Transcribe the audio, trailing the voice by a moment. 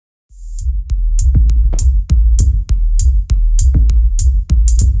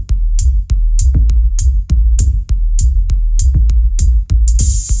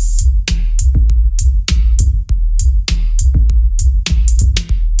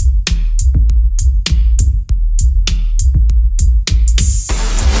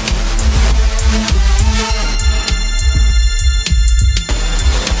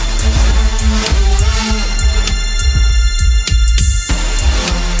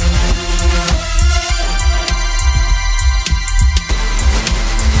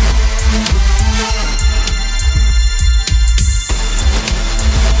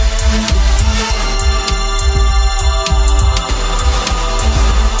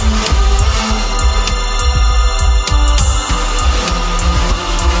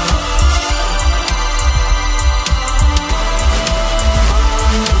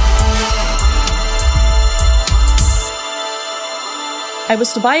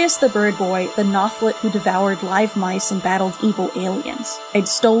was Tobias the Bird Boy, the Nothlit who devoured live mice and battled evil aliens. I'd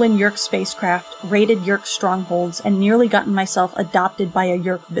stolen Yeerk's spacecraft, raided Yeerk's strongholds, and nearly gotten myself adopted by a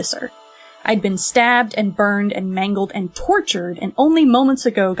Yeerk Visser. I'd been stabbed and burned and mangled and tortured, and only moments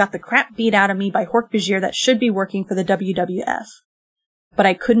ago got the crap beat out of me by Hork-Bajir that should be working for the WWF. But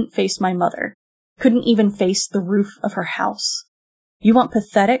I couldn't face my mother. Couldn't even face the roof of her house. You want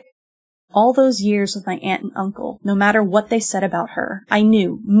pathetic? All those years with my aunt and uncle, no matter what they said about her, I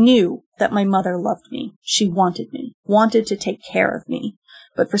knew that my mother loved me. She wanted me, wanted to take care of me,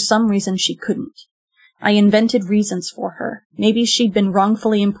 but for some reason she couldn't. I invented reasons for her. Maybe she'd been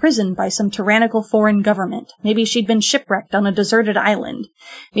wrongfully imprisoned by some tyrannical foreign government. Maybe she'd been shipwrecked on a deserted island.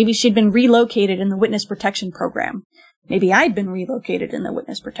 Maybe she'd been relocated in the Witness Protection Program. Maybe I'd been relocated in the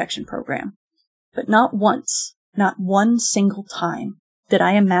Witness Protection Program. But not once, not one single time, did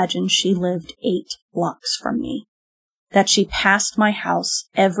I imagine she lived 8 blocks from me. That she passed my house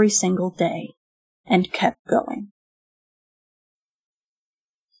every single day and kept going.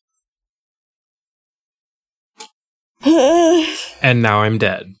 And now I'm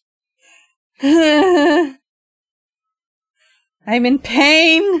dead. I'm in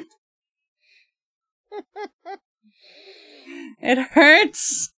pain. It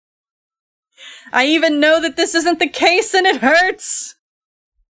hurts. I even know that this isn't the case and it hurts.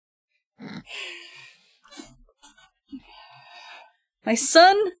 My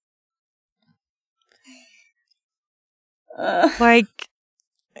son? Like,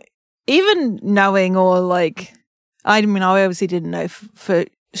 even knowing or like, I mean, I obviously didn't know for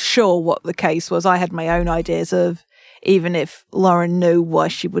sure what the case was. I had my own ideas of even if Lauren knew why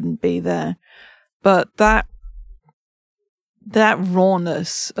she wouldn't be there. But that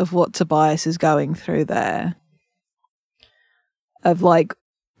rawness of what Tobias is going through there, of like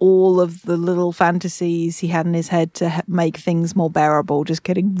all of the little fantasies he had in his head to make things more bearable, just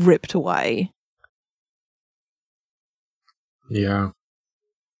getting ripped away. Yeah.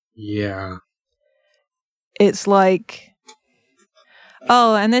 It's like,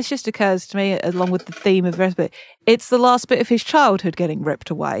 oh, and this just occurs to me along with the theme of the rest of it. It's the last bit of his childhood getting ripped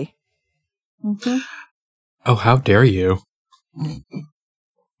away. Mm-hmm. Oh, how dare you?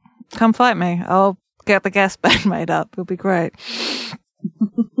 Come fight me. I'll get the gas band made up. It'll be great.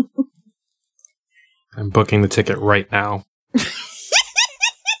 I'm booking the ticket right now.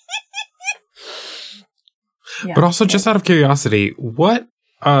 Yeah. But also, just out of curiosity, what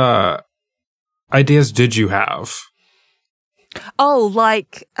ideas did you have? Oh,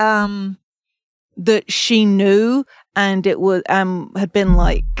 like that she knew, and it was had been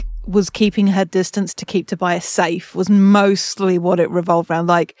like was keeping her distance to keep Tobias safe was mostly what it revolved around.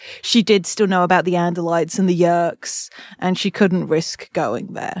 Like, she did still know about the Andalites and the Yeerks, and she couldn't risk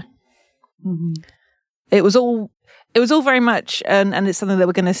going there. Mm-hmm. It was all very much, and it's something that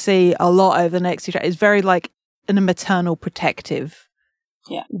we're going to see a lot over the next 2 chapters. It's very like in a maternal protective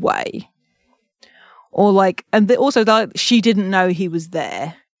way. Or like, and also like, she didn't know he was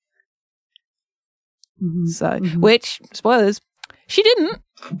there. Mm-hmm. So, which, spoilers, she didn't.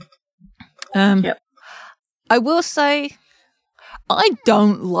 I will say, I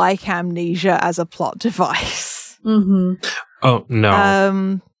don't like amnesia as a plot device. Mm-hmm. Oh,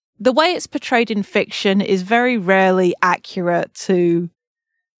 no. The way it's portrayed in fiction is very rarely accurate to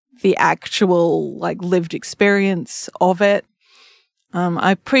the actual like lived experience of it.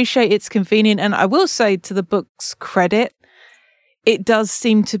 I appreciate it's convenient, and I will say, to the book's credit, it does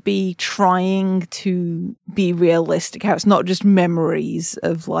seem to be trying to be realistic, how it's not just memories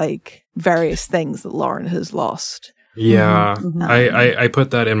of like various things that Lauren has lost. Yeah, I put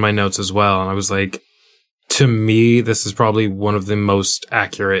that in my notes as well, and I was like, to me, this is probably one of the most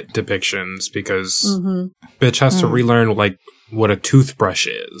accurate depictions, because bitch has to relearn like what a toothbrush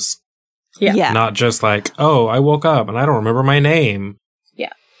is. Yeah. Not just like, oh, I woke up and I don't remember my name.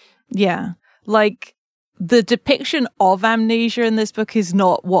 Yeah. Like, the depiction of amnesia in this book is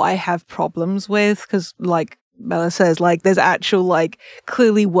not what I have problems with, because like Bella says, like, there's actual, like,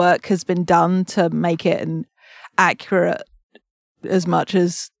 clearly work has been done to make it an accurate as much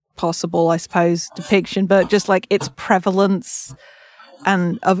as possible, I suppose, depiction, but just like its prevalence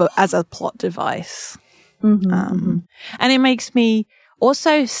and as a plot device. And it makes me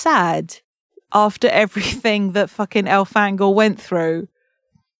also sad after everything that fucking Elfangor went through.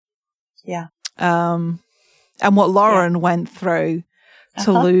 Yeah. And what Lauren went through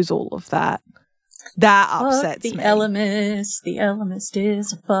to lose all of that. That upsets me. The Elemist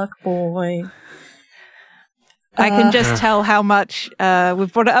is a fuck boy. I can just tell how much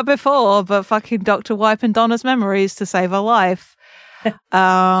we've brought it up before, but fucking Dr. Wiping Donna's memories to save her life.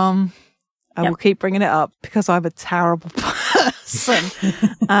 I will keep bringing it up because I'm a terrible person.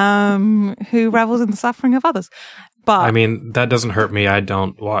 person who revels in the suffering of others. But I mean, that doesn't hurt me. I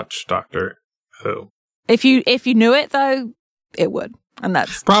don't watch Doctor Who. If you knew it though, it would, and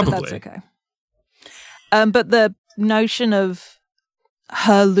that's okay. But the notion of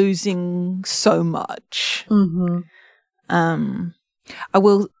her losing so much, I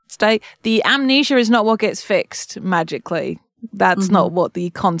will state the amnesia is not what gets fixed magically. That's not what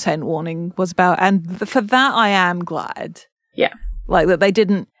the content warning was about, and for that I am glad. Yeah, like that they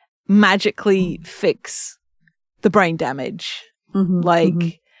didn't magically fix the brain damage,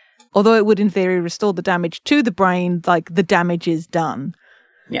 although it would in theory restore the damage to the brain, like the damage is done.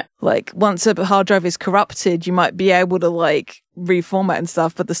 Yeah. Like once a hard drive is corrupted, you might be able to like reformat and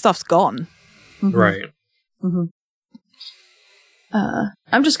stuff, but the stuff's gone. Right.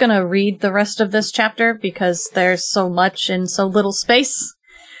 I'm just going to read the rest of this chapter because there's so much in so little space.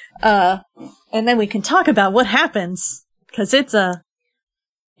 And then we can talk about what happens because it's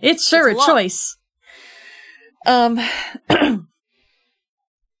sure a choice. I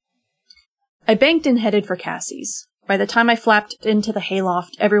banked and headed for Cassie's. By the time I flapped into the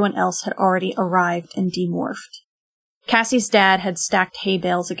hayloft, everyone else had already arrived and demorphed. Cassie's dad had stacked hay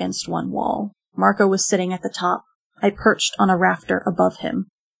bales against one wall. Marco was sitting at the top. I perched on a rafter above him.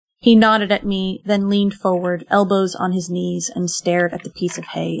 He nodded at me, then leaned forward, elbows on his knees, and stared at the piece of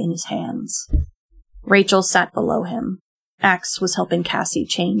hay in his hands. Rachel sat below him. Axe was helping Cassie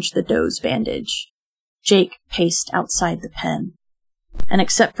change the doe's bandage. Jake paced outside the pen. And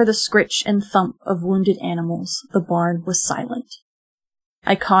except for the scritch and thump of wounded animals, the barn was silent.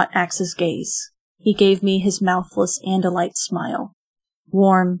 I caught Axe's gaze. He gave me his mouthless Andalite smile,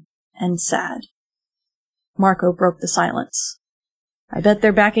 warm and sad. Marco broke the silence. I bet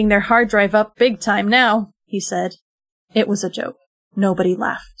they're backing their hard drive up big time now, he said. It was a joke. Nobody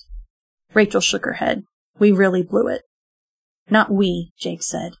laughed. Rachel shook her head. We really blew it. Not we, Jake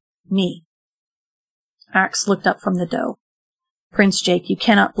said. Me. Axe looked up from the dough. Prince Jake, you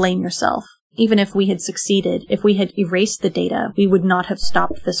cannot blame yourself. Even if we had succeeded, if we had erased the data, we would not have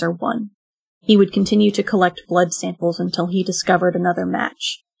stopped Visser 1. He would continue to collect blood samples until he discovered another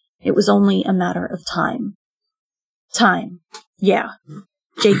match. It was only a matter of time. Time. Yeah.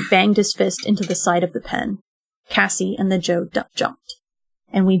 Jake banged his fist into the side of the pen. Cassie and the Joe jumped.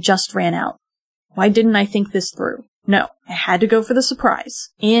 And we just ran out. Why didn't I think this through? No, I had to go for the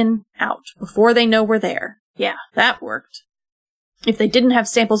surprise. In, out, before they know we're there. Yeah, that worked. If they didn't have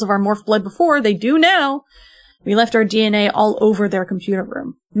samples of our morph blood before, they do now. We left our DNA all over their computer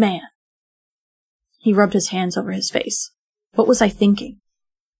room. Man. He rubbed his hands over his face. What was I thinking?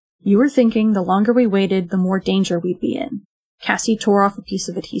 You were thinking the longer we waited, the more danger we'd be in. Cassie tore off a piece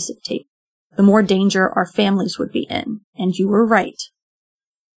of adhesive tape. The more danger our families would be in. And you were right.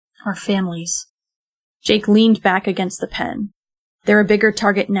 Our families. Jake leaned back against the pen. They're a bigger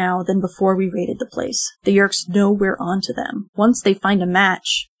target now than before we raided the place. The Yeerks know we're onto them. Once they find a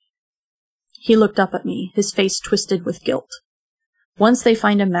match... He looked up at me, his face twisted with guilt. Once they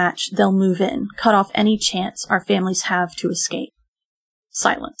find a match, they'll move in, cut off any chance our families have to escape.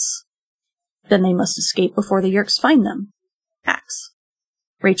 Silence. Then they must escape before the Yeerks find them. Axe.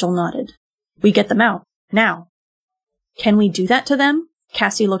 Rachel nodded. We get them out. Now. Can we do that to them?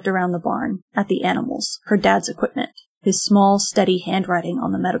 Cassie looked around the barn, at the animals, her dad's equipment, his small, steady handwriting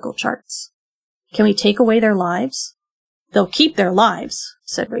on the medical charts. Can we take away their lives? They'll keep their lives,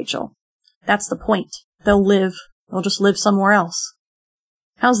 said Rachel. That's the point. They'll just live somewhere else.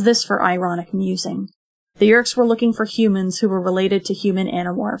 How's this for ironic musing? The Yeerks were looking for humans who were related to human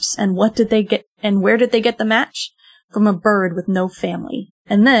animorphs, and what did they get, and where did they get the match? From a bird with no family.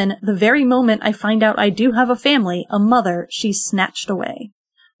 And then, the very moment I find out I do have a family, a mother, she's snatched away.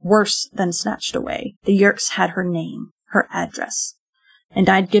 Worse than snatched away. The Yeerks had her name, her address. And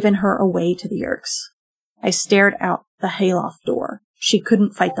I'd given her away to the Yeerks. I stared out the hayloft door. She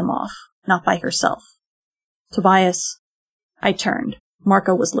couldn't fight them off. Not by herself. Tobias. I turned.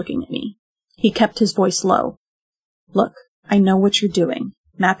 Marco was looking at me. He kept his voice low. Look, I know what you're doing.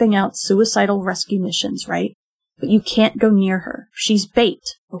 Mapping out suicidal rescue missions, right? But you can't go near her. She's bait,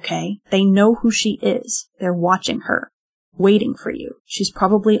 okay? They know who she is. They're watching her. Waiting for you. She's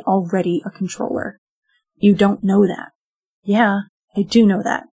probably already a controller. You don't know that. Yeah, I do know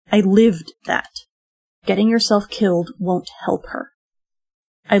that. I lived that. Getting yourself killed won't help her.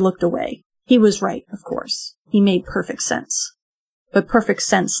 I looked away. He was right, of course. He made perfect sense. But perfect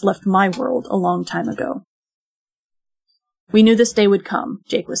sense left my world a long time ago. We knew this day would come,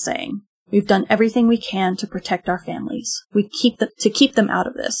 Jake was saying. We've done everything we can to protect our families. To keep them out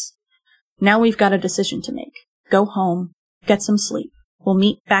of this. Now we've got a decision to make. Go home. Get some sleep. We'll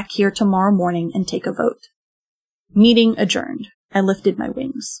meet back here tomorrow morning and take a vote. Meeting adjourned. I lifted my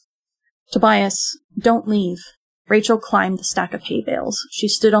wings. Tobias, don't leave. Rachel climbed the stack of hay bales. She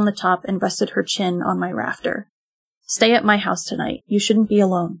stood on the top and rested her chin on my rafter. Stay at my house tonight. You shouldn't be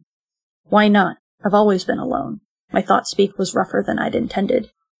alone. Why not? I've always been alone. My thought-speak was rougher than I'd intended.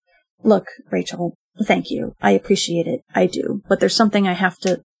 Look, Rachel, thank you. I appreciate it. I do. But there's something I have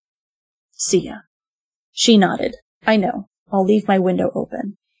to... See ya. She nodded. I know. I'll leave my window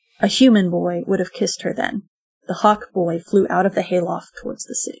open. A human boy would have kissed her then. The hawk boy flew out of the hayloft towards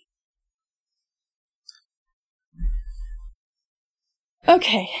the city.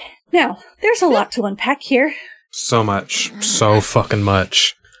 Okay, now, there's a lot to unpack here. So much. So fucking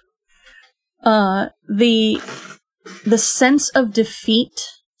much. The sense of defeat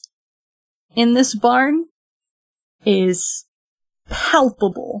in this barn is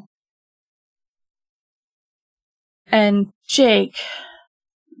palpable. And Jake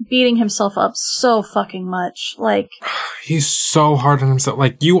beating himself up so fucking much, like... He's so hard on himself.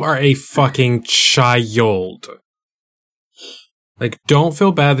 Like, you are a fucking child. Like, don't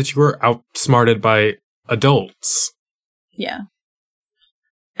feel bad that you were outsmarted by adults. Yeah.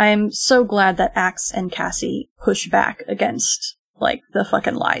 I'm so glad that Axe and Cassie push back against, like, the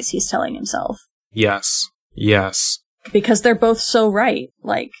fucking lies he's telling himself. Yes. Yes. Because they're both so right.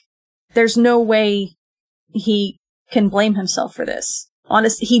 Like, there's no way he can blame himself for this.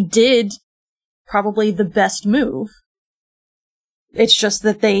 Honestly, he did probably the best move. It's just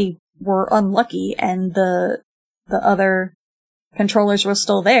that they were unlucky and the other controllers were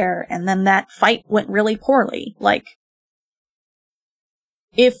still there, and then that fight went really poorly. Like,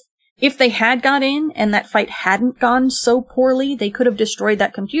 if they had got in and that fight hadn't gone so poorly, they could have destroyed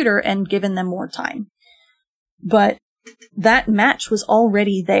that computer and given them more time. But that match was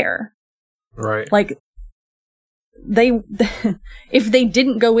already there. Right. Like, if they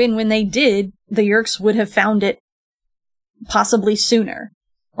didn't go in when they did, the Yeerks would have found it possibly sooner.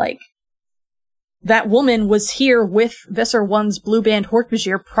 Like, that woman was here with Visser 1's Blue Band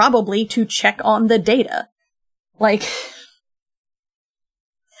Hork-Bajir probably to check on the data. Like,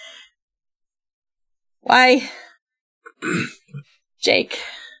 why? Jake.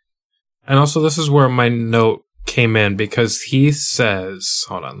 And also, this is where my note came in, because he says,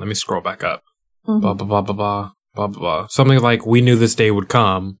 hold on, let me scroll back up. Mm-hmm. Blah, blah, blah, blah, blah, blah, blah, blah. Something like, we knew this day would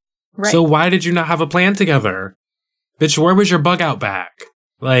come. Right. So why did you not have a plan together? Bitch, where was your bug out back?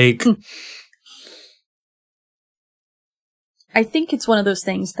 Like... I think it's one of those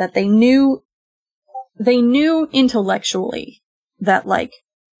things that they knew intellectually that, like,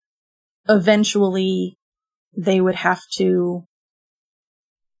 eventually they would have to,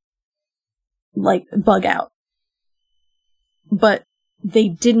 like, bug out. But they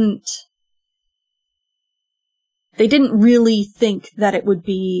didn't really think that it would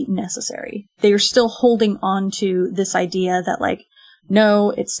be necessary. They are still holding on to this idea that, like, no,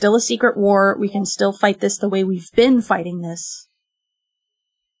 it's still a secret war. We can still fight this the way we've been fighting this.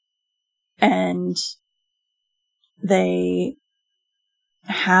 And they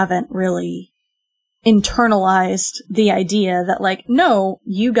haven't really internalized the idea that, like, no,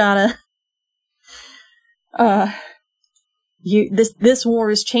 you gotta, this war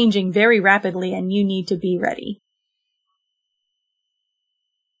is changing very rapidly and you need to be ready.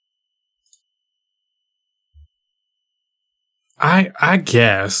 I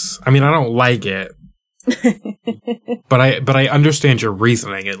guess. I mean, I don't like it. but I understand your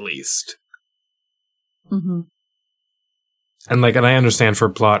reasoning, at least. Mm-hmm. And I understand for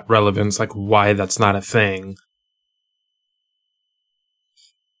plot relevance, like, why that's not a thing.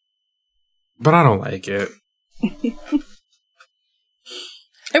 But I don't like it.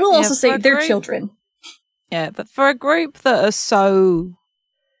 I will also say they're children. Yeah, but for a group that are so...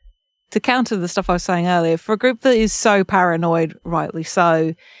 To counter the stuff I was saying earlier, for a group that is so paranoid, rightly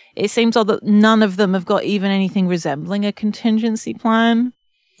so, it seems odd that none of them have got even anything resembling a contingency plan.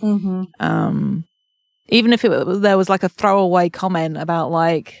 Mm-hmm. Even if there was like a throwaway comment about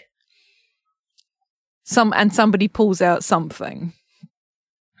like somebody pulls out something,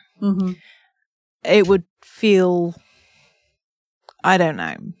 mm-hmm. It would feel, I don't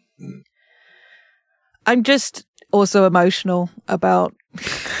know. I'm just also emotional about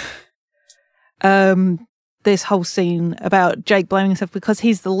this whole scene about Jake blaming himself because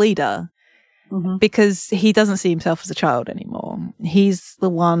he's the leader. Mm-hmm. Because he doesn't see himself as a child anymore. He's the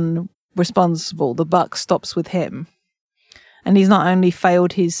one responsible. The buck stops with him. And he's not only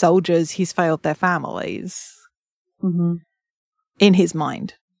failed his soldiers, he's failed their families. Mm-hmm. In his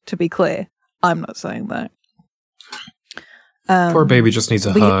mind, to be clear. I'm not saying that. Poor baby just needs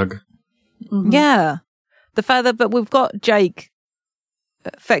a hug. Mm-hmm. Yeah. The fact that, but we've got Jake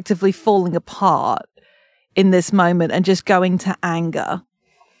effectively falling apart in this moment and just going to anger.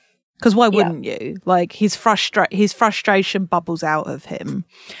 Because why wouldn't you? Like, his frustration bubbles out of him.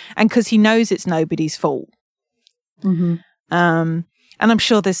 And because he knows it's nobody's fault. Mm-hmm. And I'm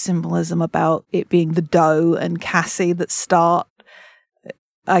sure there's symbolism about it being the doe and Cassie that start.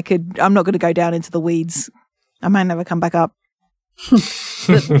 I'm not going to go down into the weeds. I might never come back up.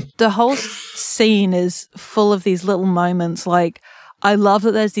 The whole scene is full of these little moments. Like, I love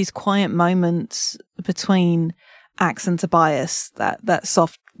that there's these quiet moments between Axe and Tobias, that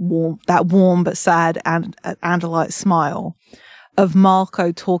soft, warm but sad and Andalite smile of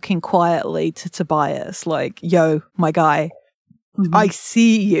Marco talking quietly to Tobias, like, yo, my guy, I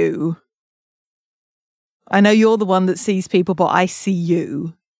see you. I know you're the one that sees people, but I see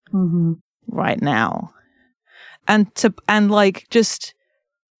you right now. And like, just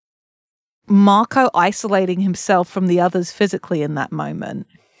Marco isolating himself from the others physically in that moment.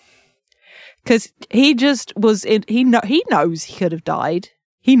 Because he just was he knows he could have died.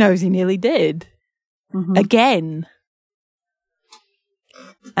 He knows he nearly did. Again.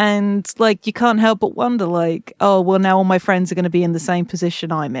 And, like, you can't help but wonder, like, oh, well, now all my friends are going to be in the same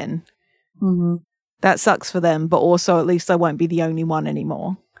position I'm in. That sucks for them, but also at least I won't be the only one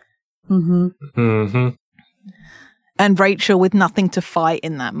anymore. And Rachel with nothing to fight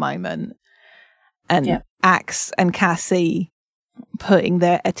in that moment. And Axe and Cassie putting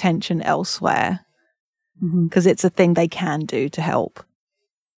their attention elsewhere. Because it's a thing they can do to help.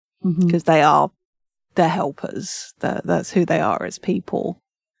 Because they are the helpers. That's who they are as people.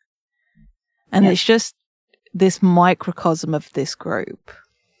 And it's just this microcosm of this group.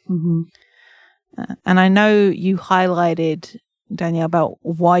 And I know you highlighted, Danielle, about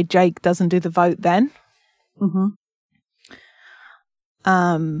why Jake doesn't do the vote then.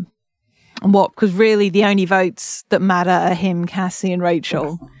 Because really the only votes that matter are him, Cassie, and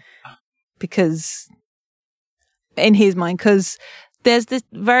Rachel. Because in his mind, because there's this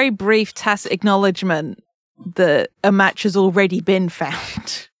very brief tacit acknowledgement that a match has already been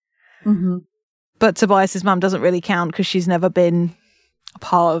found. But Tobias's mum doesn't really count because she's never been a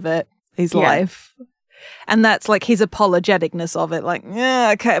part of it, his life. And that's like his apologeticness of it. Like,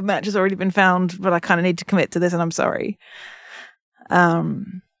 yeah, okay, a match has already been found, but I kind of need to commit to this and I'm sorry.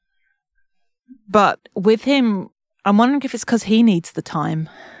 But with him, I'm wondering if it's because he needs the time.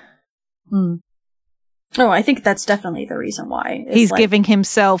 Oh, I think that's definitely the reason why. He's giving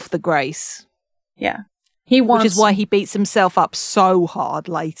himself the grace. Yeah. He wants, which is why he beats himself up so hard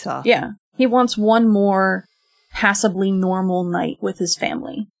later. Yeah. He wants one more passably normal night with his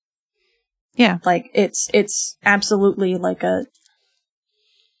family. Yeah. Like, it's absolutely like a,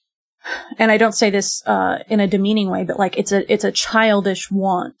 and I don't say this in a demeaning way, but like it's a childish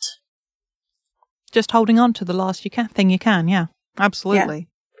want. Just holding on to the last thing you can, yeah. Absolutely.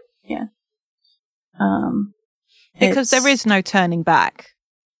 Yeah. Because there is no turning back.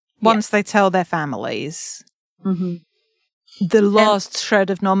 Once they tell their families, the last shred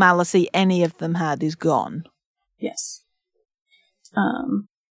of normalcy any of them had is gone. Yes.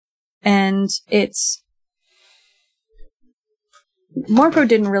 And it's... Marco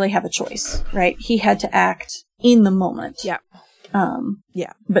didn't really have a choice, right? He had to act in the moment. Yeah.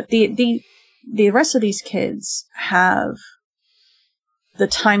 But the rest of these kids have the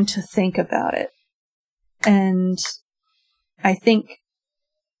time to think about it. And I think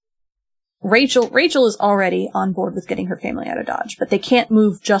Rachel is already on board with getting her family out of Dodge, but they can't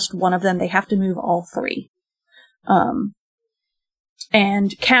move just one of them. They have to move all three.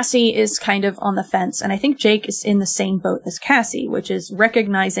 And Cassie is kind of on the fence, and I think Jake is in the same boat as Cassie, which is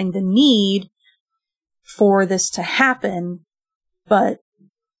recognizing the need for this to happen, but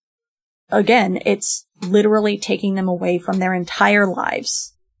again, it's literally taking them away from their entire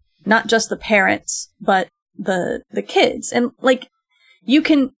lives. Not just the parents, but the kids. And, like, you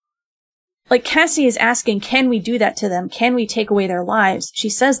can... Like, Cassie is asking, can we do that to them? Can we take away their lives? She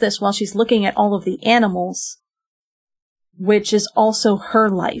says this while she's looking at all of the animals, which is also her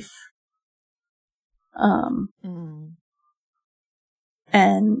life. And,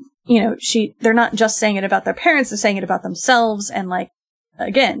 you know, they're not just saying it about their parents, they're saying it about themselves, and, like,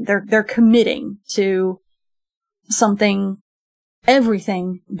 again, they're committing to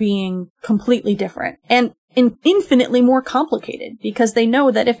everything being completely different and infinitely more complicated, because they know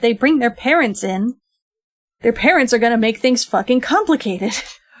that if they bring their parents in, their parents are going to make things fucking complicated.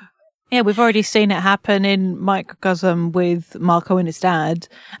 Yeah, we've already seen it happen in Microcosm with Marco and his dad,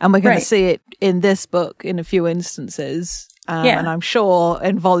 and we're going to see it in this book in a few instances. And I'm sure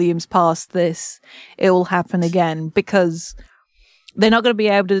in volumes past this, it will happen again, because they're not going to be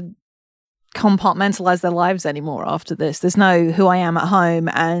able to compartmentalize their lives anymore after this. There's no who I am at home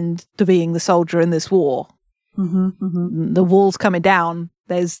and to being the soldier in this war. The wall's coming down.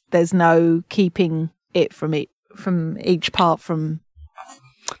 There's no keeping it from each part from.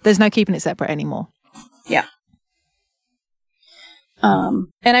 There's no keeping it separate anymore. Yeah.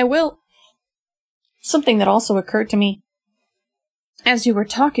 And I will. Something that also occurred to me as you were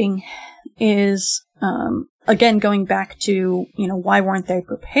talking is, again, going back to, why weren't they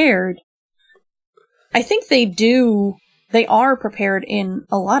prepared? I think they are prepared in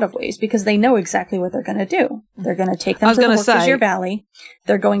a lot of ways because they know exactly what they're going to do. They're going to take them to the Worcestershire Valley.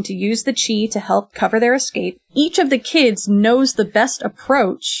 They're going to use the chi to help cover their escape. Each of the kids knows the best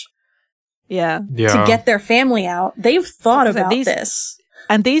approach to get their family out. They've thought about this.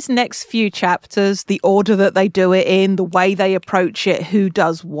 And these next few chapters, the order that they do it in, the way they approach it, who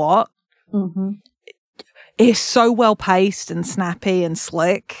does what, is so well paced and snappy and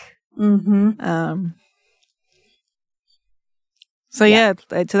slick. So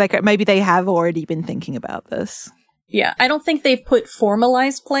maybe they have already been thinking about this. Yeah, I don't think they've put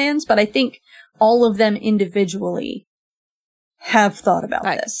formalized plans, but I think all of them individually have thought about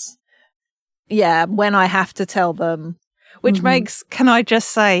this. Yeah, when I have to tell them. Which makes, can I just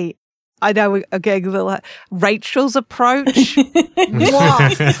say, I know we're getting a little, Rachel's approach.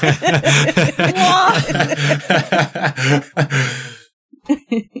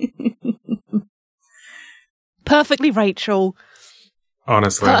 Perfectly Rachel.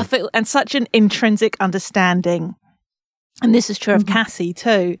 Honestly. Perfect, and such an intrinsic understanding. And this is true of Cassie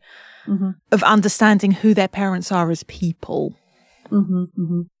too, of understanding who their parents are as people.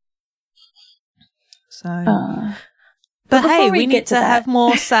 So... But hey, we need to have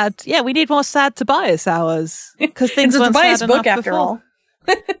more sad. Yeah, we need more sad Tobias hours because things it's a weren't Tobias sad book enough after before.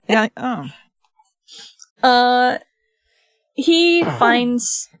 all. Yeah. He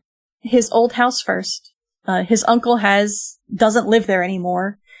finds his old house first. His uncle doesn't live there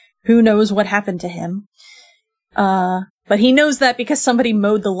anymore. Who knows what happened to him? But he knows that because somebody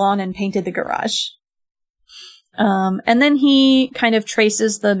mowed the lawn and painted the garage. And then he kind of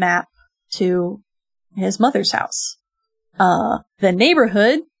traces the map to his mother's house. The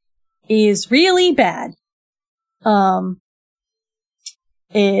neighborhood is really bad.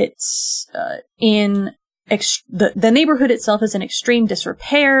 It's in the neighborhood itself is in extreme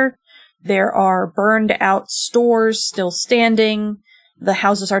disrepair. There are burned out stores still standing. The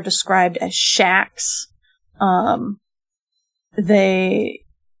houses are described as shacks. They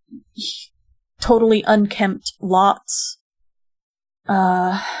totally unkempt lots.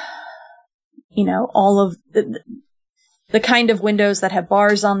 All of the kind of windows that have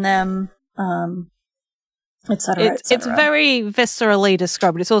bars on them, et cetera, et cetera. It's very viscerally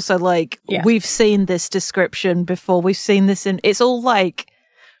described. It's also like, we've seen this description before. We've seen this it's all like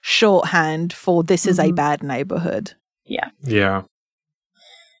shorthand for this is a bad neighborhood. Yeah. Yeah.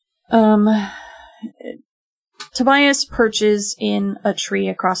 Tobias perches in a tree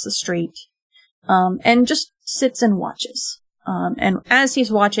across the street, and just sits and watches. And as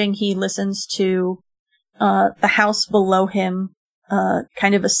he's watching, he listens to the house below him,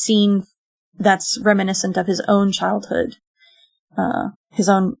 kind of a scene that's reminiscent of his own childhood, his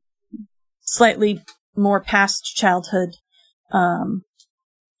own slightly more past childhood,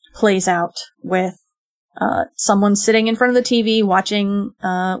 plays out with someone sitting in front of the TV watching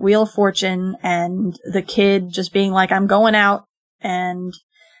Wheel of Fortune, and the kid just being like, "I'm going out," and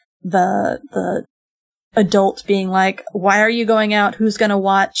the adult being like, "Why are you going out? Who's gonna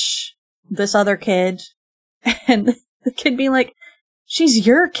watch this other kid?" And the kid being like, "She's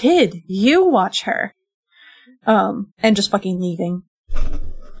your kid. You watch her." And just fucking leaving.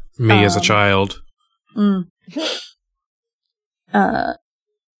 Me as a child.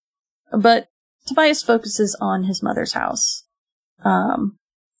 But Tobias focuses on his mother's house.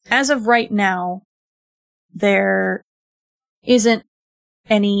 As of right now, there isn't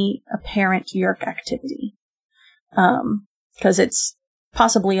any apparent Yerk activity. Because it's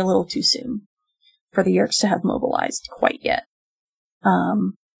possibly a little too soon for the Yerks to have mobilized quite yet.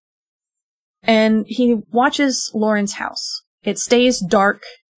 And he watches Lauren's house. It stays dark.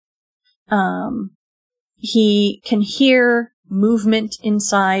 He can hear movement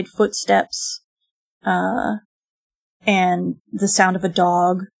inside, footsteps, and the sound of a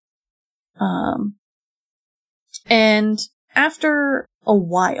dog. And after a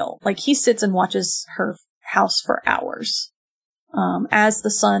while, like, he sits and watches her house for hours. As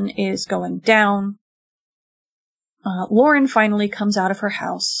the sun is going down, Lauren finally comes out of her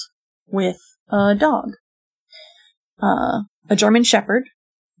house with a dog. A German Shepherd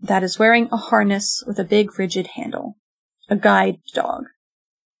that is wearing a harness with a big rigid handle. A guide dog.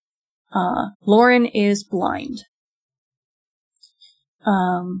 Lauren is blind.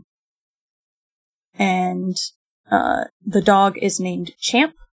 and the dog is named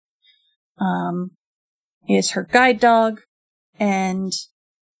Champ. Is her guide dog, and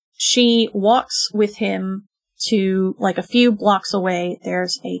she walks with him to, like, a few blocks away.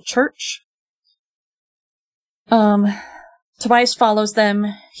 There's a church. Tobias follows them.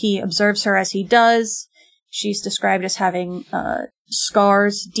 He observes her as he does. She's described as having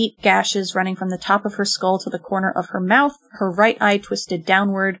scars, deep gashes running from the top of her skull to the corner of her mouth, her right eye twisted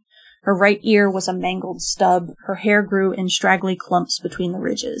downward, her right ear was a mangled stub, her hair grew in straggly clumps between the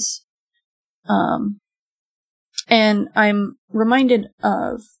ridges. And I'm reminded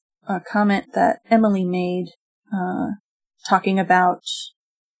of a comment that Emily made, talking about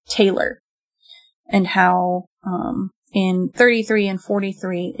Taylor, and how, in 33 and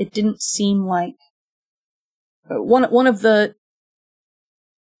 43, it didn't seem like one of the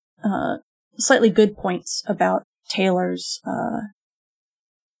slightly good points about Taylor's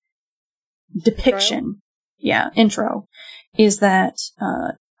depiction, intro, is that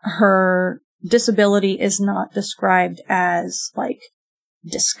her disability is not described as, like,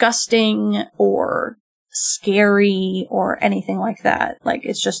 disgusting or scary or anything like that. Like,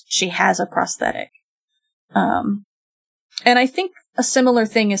 it's just she has a prosthetic. And I think a similar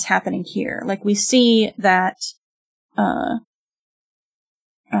thing is happening here. Like, we see that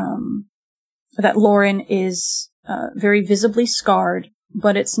that Lauren is very visibly scarred,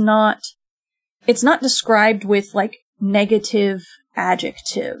 but it's not described with, like, negative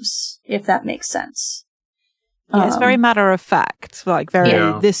adjectives, if that makes sense. Yeah, it's very matter of fact. Like,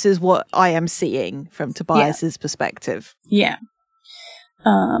 this is what I am seeing from Tobias's perspective. Yeah.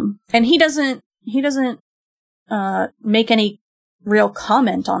 And he doesn't make any real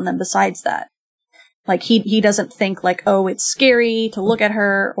comment on them besides that. Like, he doesn't think, like, oh, it's scary to look at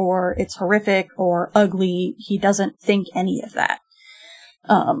her, or it's horrific or ugly. He doesn't think any of that.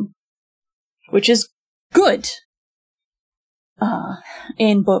 Which is good.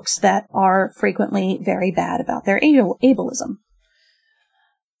 In books that are frequently very bad about their ableism.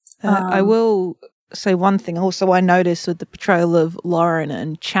 I will say one thing also I noticed with the portrayal of Lauren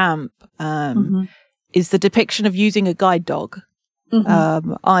and Champ is the depiction of using a guide dog.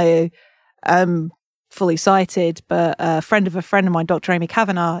 I am fully sighted, but a friend of mine, Dr. Amy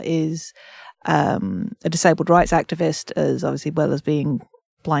Kavanagh, is a disabled rights activist, as obviously well as being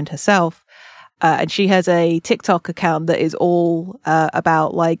blind herself. And she has a TikTok account that is all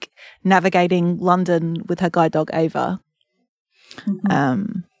about, like, navigating London with her guide dog, Ava.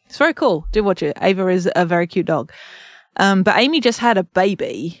 It's very cool. Do watch it. Ava is a very cute dog. But Amy just had a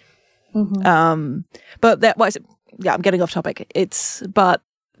baby. But I'm getting off topic. But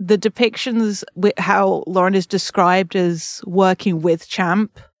the depictions with how Lauren is described as working with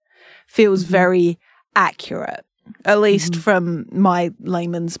Champ feels very accurate, at least from my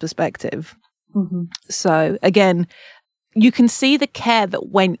layman's perspective. So again, you can see the care that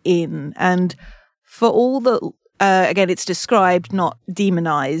went in, and for all the again, it's described, not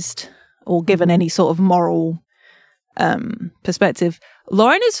demonized or given any sort of moral perspective.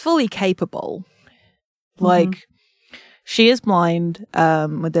 Lauren is fully capable. Like, she is blind.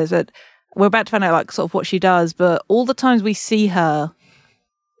 We're about to find out, like, sort of what she does, but all the times we see her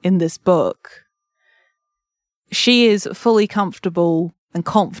in this book, she is fully comfortable and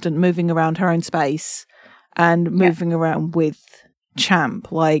confident moving around her own space and moving around with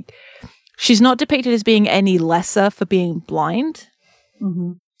Champ. Like, she's not depicted as being any lesser for being blind.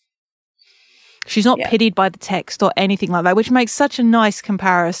 She's not pitied by the text or anything like that, which makes such a nice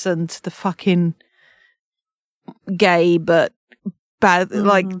comparison to the fucking gay but bad,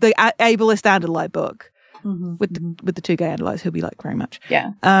 like, the ableist Andalite book with the two gay Andalites who we like very much.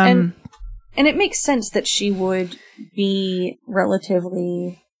 Yeah. And it makes sense that she would be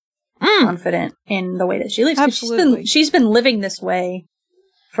relatively confident in the way that she lives. Absolutely. She's been living this way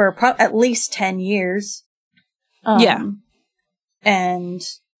for at least 10 years. And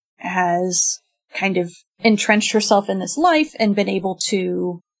has kind of entrenched herself in this life and been able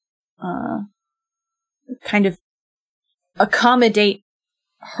to kind of accommodate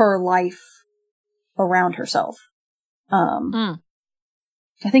her life around herself.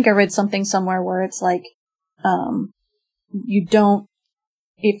 I think I read something somewhere where it's like, you don't,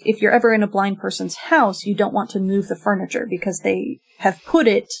 if you're ever in a blind person's house, you don't want to move the furniture because they have put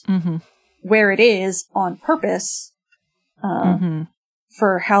it where it is on purpose,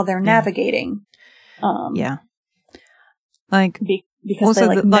 for how they're navigating. Like, because they,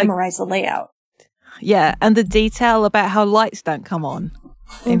 like, memorize the layout. Yeah. And the detail about how lights don't come on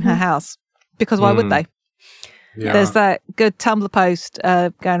in her house, because why would they? There's that good Tumblr post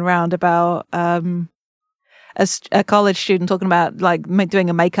going around about a college student talking about like doing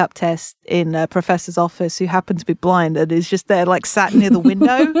a makeup test in a professor's office who happened to be blind and is just there like sat near the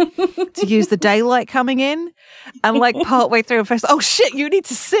window to use the daylight coming in, and like partway through a professor, oh shit, you need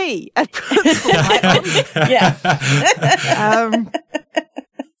to see, and puts the light on. Yeah.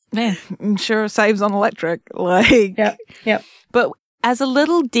 Man, I'm sure it saves on electric. Like, yep. But as a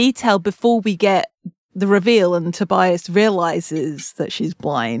little detail before we get the reveal and Tobias realizes that she's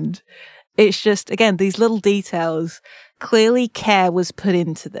blind, it's just, again, these little details. Clearly care was put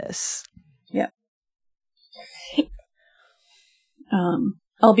into this. Yeah.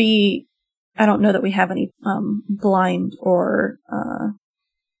 I don't know that we have any blind or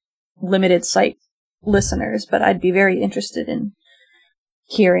limited sight listeners, but I'd be very interested in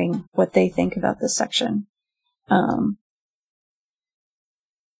hearing what they think about this section.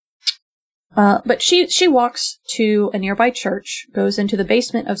 But she walks to a nearby church, goes into the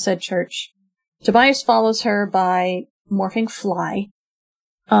basement of said church. Tobias follows her by morphing fly.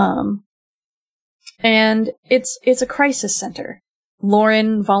 And it's a crisis center.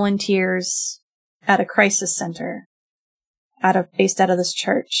 Lauren volunteers at a crisis center based out of this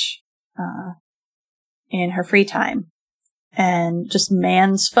church, in her free time, and just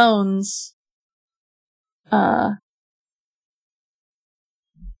mans phones, and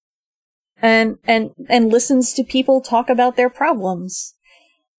listens to people talk about their problems.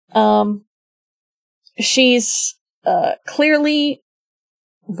 She's clearly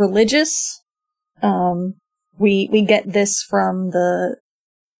religious. We get this from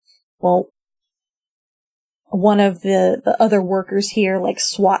one of the other workers here, like,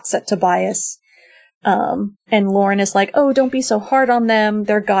 swats at Tobias. And Lauren is like, oh, don't be so hard on them.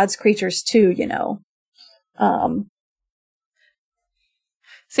 They're God's creatures too, you know.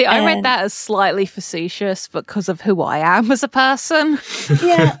 See, I read that as slightly facetious because of who I am as a person.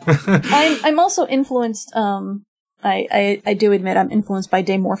 Yeah. I'm also influenced, I do admit I'm influenced by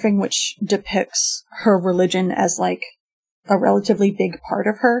Daymorphing, which depicts her religion as, like, a relatively big part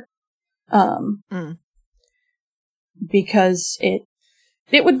of her. Because it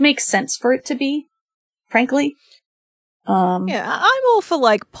would make sense for it to be, frankly. Yeah, I'm all for,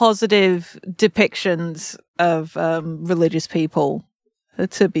 like, positive depictions of religious people,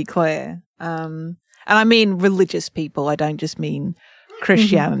 to be clear. And I mean religious people, I don't just mean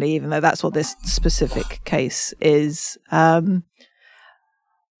Christianity, even though that's what this specific case is. But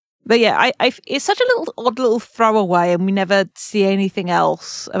yeah, it's such a odd little throwaway, and we never see anything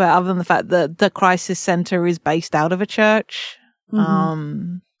else about, other than the fact that the crisis center is based out of a church.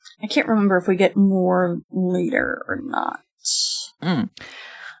 I can't remember if we get more later or not. And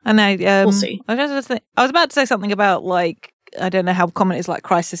we'll see. I was about to say something about, like, I don't know how common it is, like,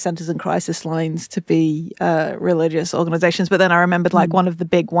 crisis centers and crisis lines to be religious organizations, but then I remembered, like, one of the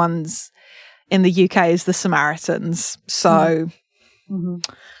big ones in the UK is the Samaritans. So,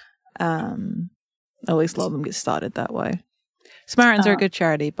 at least a lot of them get started that way. Samaritans are a good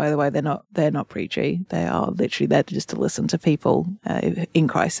charity, by the way. They're not preachy. They are literally there just to listen to people in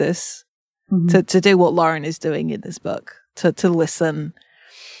crisis, to do what Lauren is doing in this book, to listen.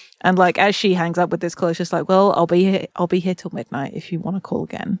 And, like, as she hangs up with this call, it's just like, well, I'll be here till midnight if you want to call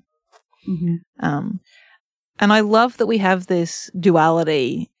again. And I love that we have this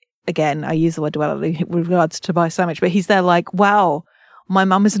duality. Again, I use the word duality with regards to Tobias so much, but he's there like, wow, my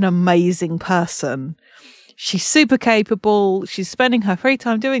mum is an amazing person. She's super capable. She's spending her free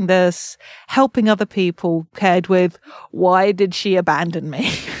time doing this, helping other people, cared with. Why did she abandon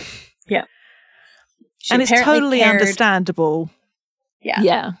me? Yeah. And it's totally understandable.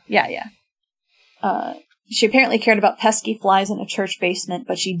 Yeah. She apparently cared about pesky flies in a church basement,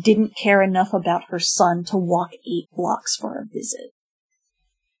 but she didn't care enough about her son to walk 8 blocks for a visit.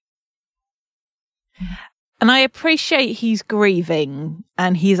 And I appreciate he's grieving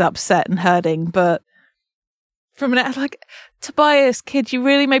and he's upset and hurting, but from an, like, Tobias, kid, you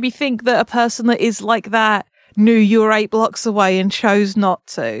really made me think that a person that is like that knew you were 8 blocks away and chose not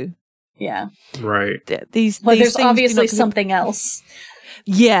to. Yeah. Right. There's obviously something else.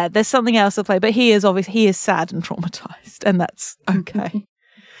 Yeah, there's something else at play, but he is sad and traumatized, and that's okay.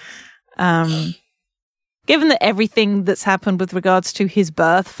 Given that everything that's happened with regards to his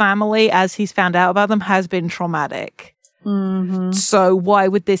birth family, as he's found out about them, has been traumatic. So why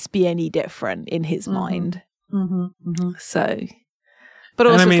would this be any different in his mind? So, but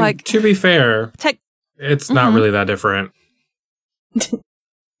also, and I mean, like, to be fair, it's not really that different.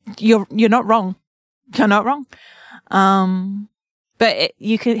 You're not wrong. You're not wrong. But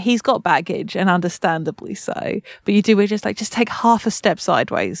he's got baggage, and understandably so. But we're just like, just take half a step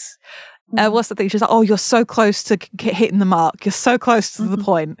sideways. What's the thing? She's like, oh, you're so close to hitting the mark. You're so close to the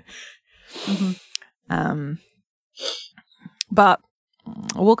point. But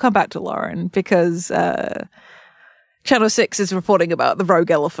we'll come back to Lauren because Channel 6 is reporting about the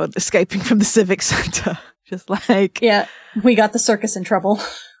rogue elephant escaping from the Civic Center. Just like... Yeah, we got the circus in trouble.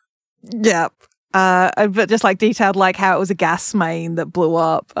 Yep. But just like detailed like how it was a gas main that blew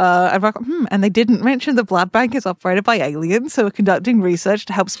up. And they didn't mention the blood bank is operated by aliens who are conducting research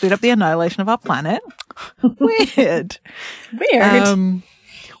to help speed up the annihilation of our planet. Weird.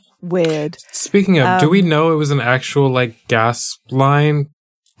 Weird. Speaking of, do we know it was an actual like gas line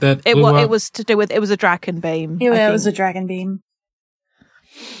that it was to do with it was a Draken beam. Yeah, it was a Draken beam.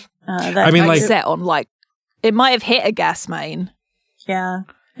 I mean, like set on like it might have hit a gas main. Yeah,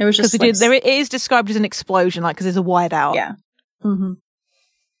 it was just because it is described as an explosion, like because there's a whiteout. Yeah. Mm-hmm.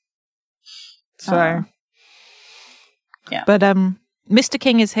 So, yeah, but Mr.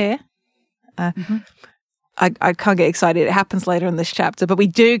 King is here. I can't get excited. It happens later in this chapter, but we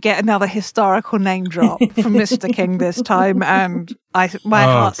do get another historical name drop from Mr. King this time, and my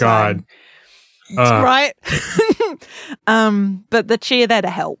heart's God. Right? But the Chi are there to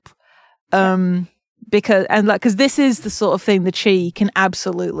help. Because this is the sort of thing the Chi can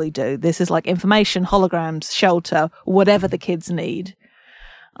absolutely do. This is like information, holograms, shelter, whatever the kids need.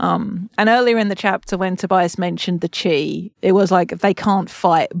 And earlier in the chapter when Tobias mentioned the Chi, it was like they can't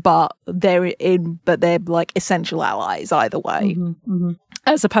fight, but they're like essential allies either way.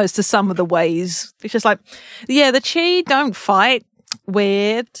 As opposed to some of the ways it's just like, yeah, the Chi don't fight.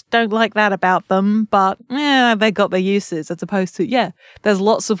 Weird, don't like that about them, but they got their uses. As opposed to, yeah, there's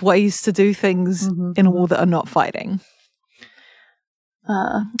lots of ways to do things in a war that are not fighting.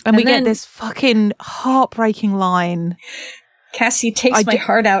 And we get this fucking heartbreaking line. Cassie takes my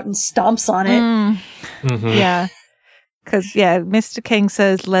heart out and stomps on it. Yeah. Because, Mr. King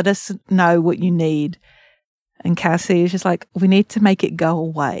says, let us know what you need. And Cassie is just like, we need to make it go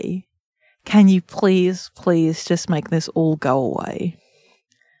away. Can you please just make this all go away?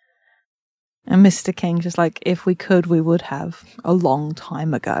 And Mr. King just like, if we could, we would have a long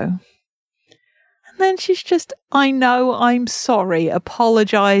time ago. And then she's just, I know, I'm sorry,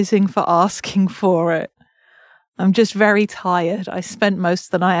 apologizing for asking for it. I'm just very tired. I spent most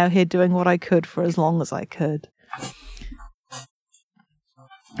of the night out here doing what I could for as long as I could.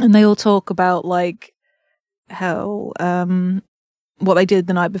 And they all talk about like how what they did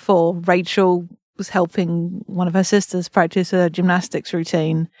the night before. Rachel was helping one of her sisters practice a gymnastics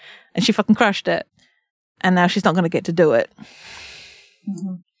routine and she fucking crushed it. And now she's not going to get to do it.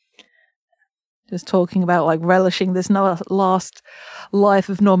 Just talking about like relishing this last life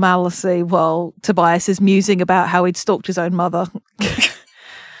of normalcy while Tobias is musing about how he'd stalked his own mother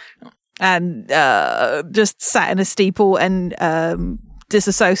and just sat in a steeple and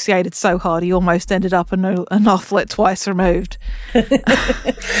disassociated so hard he almost ended up an offlet twice removed.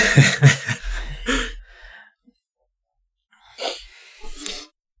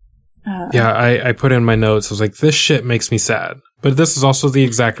 I put in my notes, I was like, this shit makes me sad. But this is also the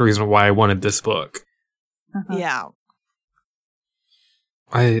exact reason why I wanted this book. Yeah.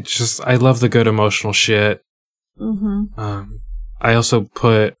 I love the good emotional shit. I also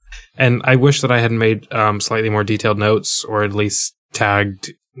put, and I wish that I had made slightly more detailed notes, or at least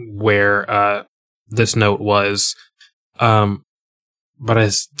tagged where this note was. But I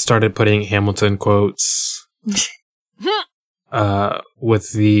started putting Hamilton quotes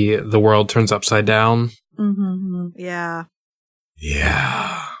with the world turns upside down. Yeah.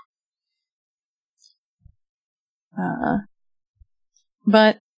 Yeah.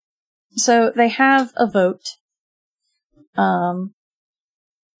 But so they have a vote.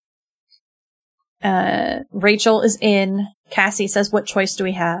 Rachel is in. Cassie says, what choice do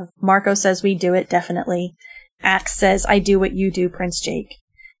we have? Marco says, we do it, definitely. Axe says, I do what you do, Prince Jake.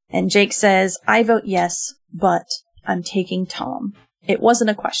 And Jake says, I vote yes, but I'm taking Tom. It wasn't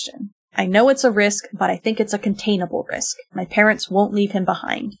a question. I know it's a risk, but I think it's a containable risk. My parents won't leave him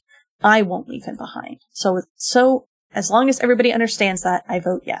behind. I won't leave him behind. So as long as everybody understands that, I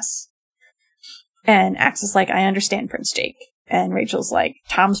vote yes. And Axe is like, I understand, Prince Jake. And Rachel's like,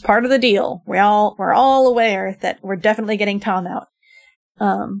 Tom's part of the deal. We're all aware that we're definitely getting Tom out.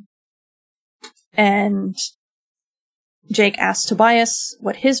 And Jake asks Tobias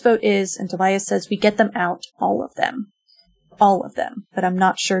what his vote is, and Tobias says, we get them out, all of them. All of them. But I'm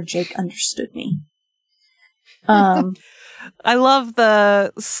not sure Jake understood me. I love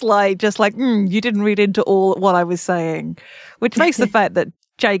the slide, just like, you didn't read into all what I was saying, which makes the fact that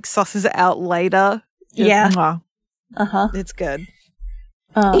Jake susses it out later. Yeah. It's good.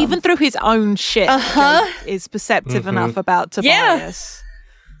 Even through his own shit, Jake is perceptive enough about Tobias.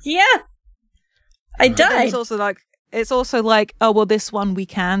 Yeah. I died. It's also like, it's also like, oh, well, this one we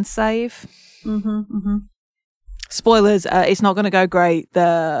can save. Mm-hmm, mm-hmm. Spoilers, it's not going to go great,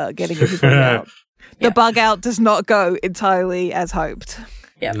 the getting everybody out. The bug out does not go entirely as hoped.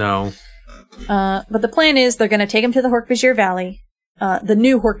 Yep. No. But the plan is they're going to take him to the Hork-Bajir Valley, the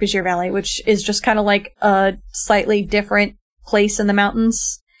new Hork-Bajir Valley, which is just kind of like a slightly different place in the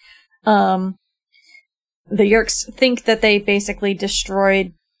mountains. The Yeerks think that they basically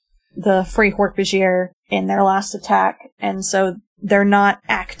destroyed the Free Hork-Bajir in their last attack, and so they're not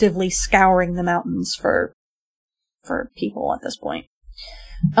actively scouring the mountains for people at this point.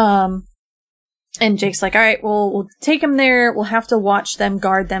 And Jake's like, all right, we'll take them there. We'll have to watch them,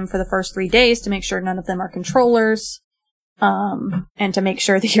 guard them for the first 3 days to make sure none of them are controllers, and to make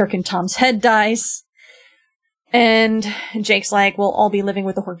sure the Yeerk and Tom's head dies. And Jake's like, we'll all be living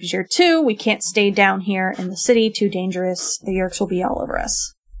with the Hork-Bajir too. We can't stay down here in the city. Too dangerous. The Yeerks will be all over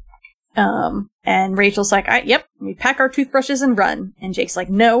us. And Rachel's like, yep, we pack our toothbrushes and run. And Jake's like,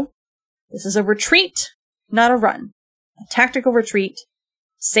 no, this is a retreat, not a run. A tactical retreat.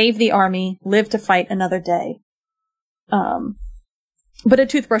 Save the army, live to fight another day. But a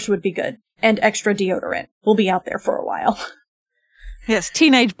toothbrush would be good. And extra deodorant. We'll be out there for a while. Yes,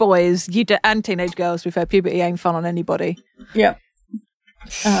 teenage boys and teenage girls, with puberty ain't fun on anybody. Yep.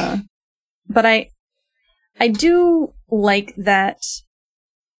 But I do like that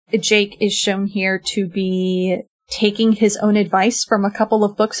Jake is shown here to be taking his own advice from a couple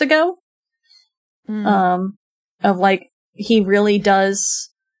of books ago. Of like, he really does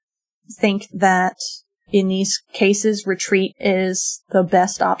think that in these cases, retreat is the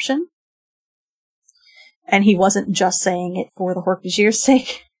best option. And he wasn't just saying it for the Hork-Bajir's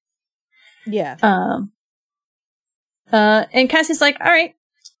sake. Yeah. And Cassie's like, all right.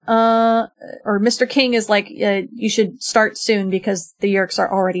 Or Mr. King is like, you should start soon because the Yeerks are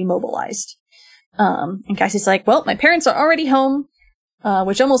already mobilized. And Cassie's like, well, my parents are already home,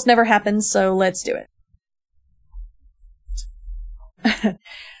 which almost never happens, so let's do it.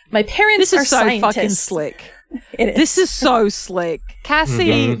 My parents are scientists. This is so fucking slick. It is. This is so slick.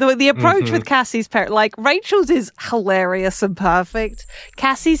 Cassie, the approach with Cassie's parent, like Rachel's is hilarious and perfect.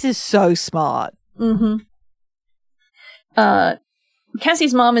 Cassie's is so smart.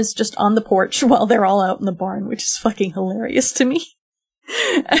 Cassie's mom is just on the porch while they're all out in the barn, which is fucking hilarious to me.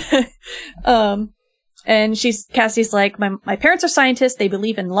 And Cassie's like, my parents are scientists. They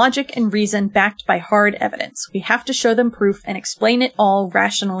believe in logic and reason backed by hard evidence. We have to show them proof and explain it all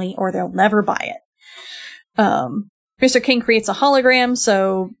rationally or they'll never buy it. Mr. King creates a hologram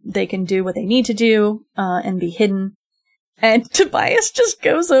so they can do what they need to do, and be hidden. And Tobias just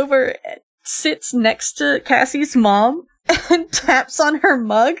goes over and sits next to Cassie's mom and taps on her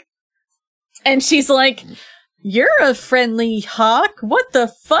mug. And she's like, you're a friendly hawk. What the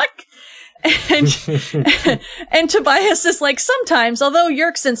fuck? And Tobias is like, sometimes, although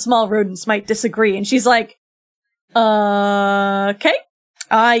Yeerks and small rodents might disagree. And she's like, okay.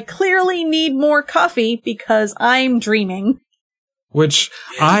 I clearly need more coffee because I'm dreaming. Which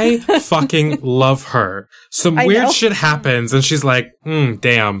I fucking love her. Some weird shit happens and she's like,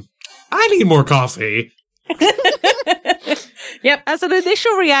 damn, I need more coffee. Yep. As an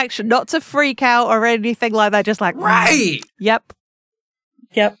initial reaction, not to freak out or anything like that, just like, right. Yep.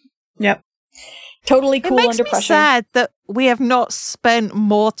 Totally cool under pressure. It makes me sad that we have not spent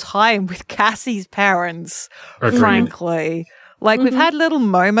more time with Cassie's parents, frankly. Like, we've had little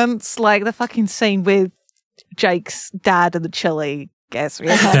moments, like the fucking scene with Jake's dad and the chili. Guess we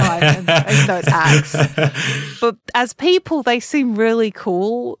have time, even though it's Axe. But as people, they seem really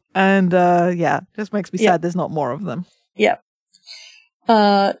cool. And, just makes me sad there's not more of them. Yep.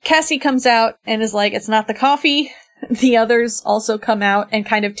 Cassie comes out and is like, it's not the coffee. The others also come out and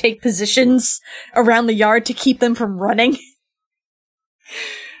kind of take positions around the yard to keep them from running.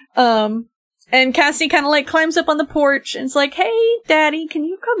 And Cassie kind of like climbs up on the porch and is like, hey, Daddy, can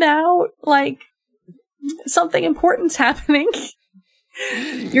you come out? Like, something important's happening.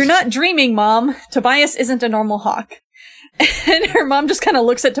 You're not dreaming, Mom. Tobias isn't a normal hawk. And her mom just kind of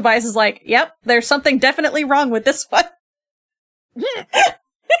looks at Tobias and is like, yep, there's something definitely wrong with this one.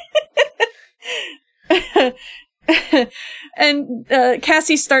 And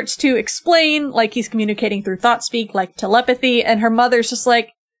Cassie starts to explain, like he's communicating through thought speak, like telepathy, and her mother's just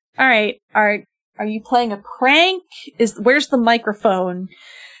like, all right, are you playing a prank? Where's the microphone?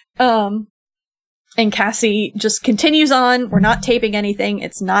 And Cassie just continues on. We're not taping anything.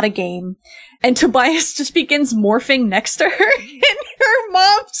 It's not a game. And Tobias just begins morphing next to her. And her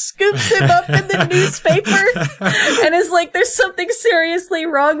mom scoops him up in the newspaper and is like, there's something seriously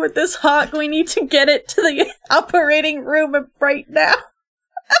wrong with this hawk. We need to get it to the operating room right now.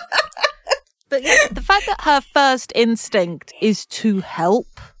 But yeah, the fact that her first instinct is to help.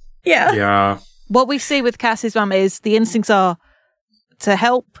 Yeah. Yeah. What we see with Cassie's mum is the instincts are to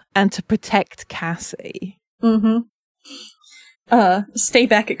help and to protect Cassie. Mm-hmm. Stay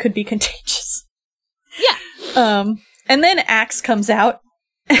back, it could be contagious. Yeah. And then Axe comes out,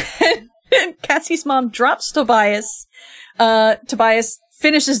 and Cassie's mom drops Tobias. Tobias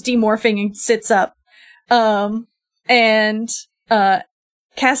finishes demorphing and sits up. And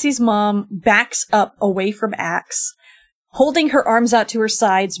Cassie's mom backs up away from Axe, holding her arms out to her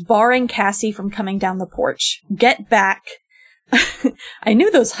sides, barring Cassie from coming down the porch. Get back. I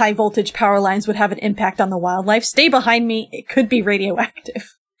knew those high voltage power lines would have an impact on the wildlife. Stay behind me. It could be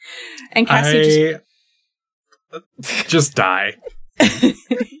radioactive. And Cassie just die.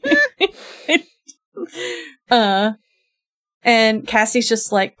 And Cassie's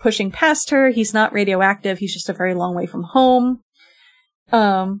just like pushing past her. He's not radioactive. He's just a very long way from home.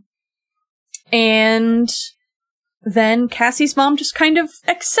 And then Cassie's mom just kind of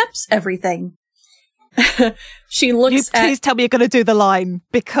accepts everything. She looks Please tell me you're going to do the line,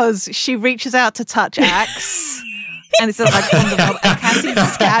 because she reaches out to touch Axe. And it's like on the mom, and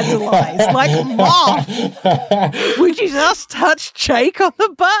Cassie's scandalized. Like, Mom, would you just touch Jake on the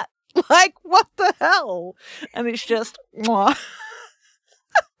butt? Like, what the hell? And it's just, mwah.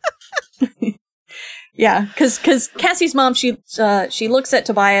 Yeah, because Cassie's mom, she looks at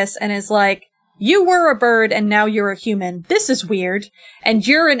Tobias and is like, "You were a bird and now you're a human. This is weird. And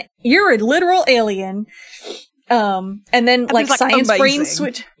you're a literal alien." And then like science amazing. brain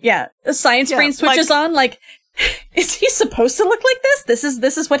switch. Yeah, science brain switches like, on. Like, is he supposed to look like this?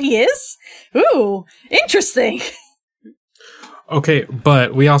 This is what he is? Ooh, interesting. Okay,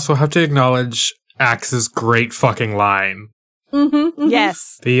 but we also have to acknowledge Axe's great fucking line. Mm-hmm, mm-hmm.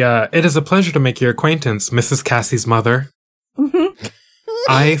 Yes. It is a pleasure to make your acquaintance, Mrs. Cassie's mother. Mm-hmm.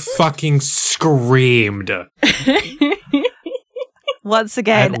 I fucking screamed. Once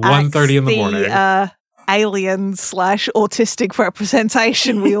again, at 1:30 in the morning. Alien / autistic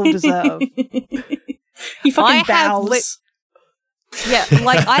representation we all deserve. He fucking bows.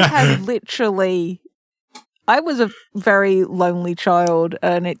 I have literally... I was a very lonely child,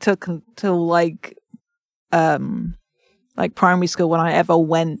 and it took until like primary school when I ever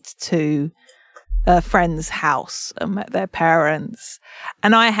went to a friend's house and met their parents.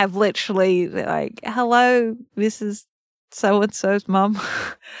 And I have literally like, "Hello, this is so-and-so's mum,"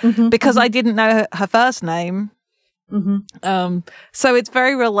 mm-hmm, because I didn't know her first name. Mm-hmm. So it's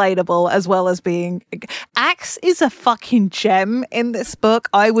very relatable, as well as being... Axe is a fucking gem in this book.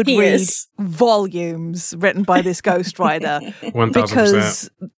 I would read volumes written by this ghostwriter 1000%. because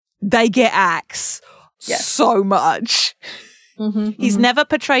they get Axe so much. Mm-hmm, He's never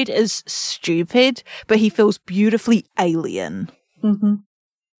portrayed as stupid, but he feels beautifully alien. Mm-hmm.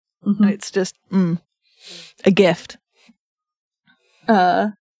 Mm-hmm. It's just a gift.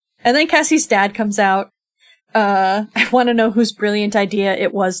 And then Cassie's dad comes out. I want to know whose brilliant idea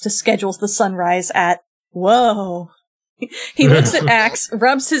it was to schedule the sunrise at... Whoa. He looks at Axe,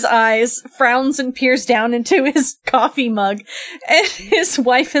 rubs his eyes, frowns, and peers down into his coffee mug. And his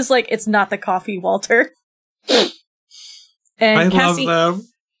wife is like, "It's not the coffee, Walter." And I Cassie, love them.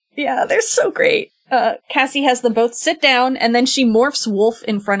 Yeah, they're so great. Cassie has them both sit down, and then she morphs Wolf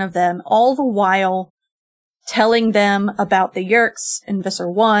in front of them, all the while telling them about the Yeerks and Visser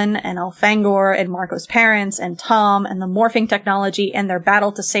 1 and Alfangor and Marco's parents and Tom and the morphing technology and their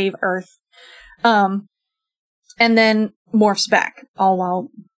battle to save Earth. And then morphs back, all while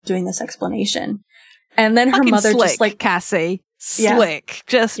doing this explanation. And then her fucking mother slick, just like... Cassie. Slick.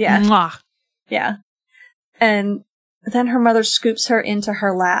 Just, yeah. Mwah. Yeah. And then her mother scoops her into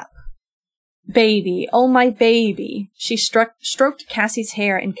her lap. "Baby, oh my baby." She stroked Cassie's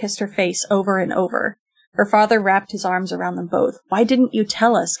hair and kissed her face over and over. Her father wrapped his arms around them both. "Why didn't you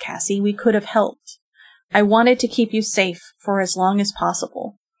tell us, Cassie? We could have helped." "I wanted to keep you safe for as long as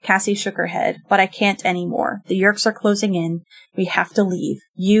possible." Cassie shook her head. "But I can't anymore. The Yeerks are closing in. We have to leave.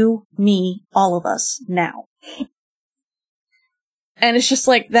 You, me, all of us, now." And it's just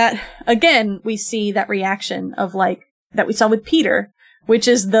like that. Again, we see that reaction of like, that we saw with Peter, which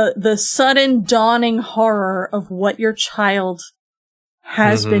is the sudden dawning horror of what your child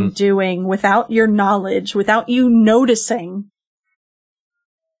has been doing without your knowledge, without you noticing.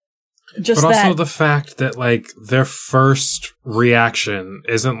 Just but also the fact that like their first reaction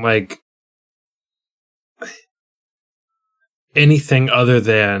isn't like anything other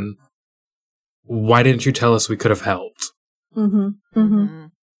than, "Why didn't you tell us? We could have helped." Mm-hmm. Mm-hmm.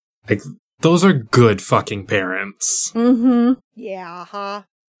 Like, those are good fucking parents. Mm-hmm. Yeah, huh?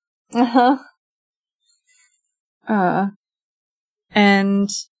 Uh-huh. And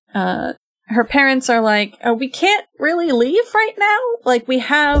her parents are like, oh, we can't really leave right now. Like, we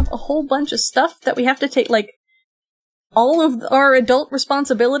have a whole bunch of stuff that we have to take, like, all of our adult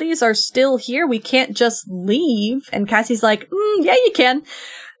responsibilities are still here. We can't just leave. And Cassie's like, yeah, you can.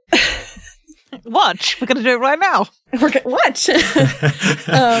 Watch. We're going to do it right now. Watch.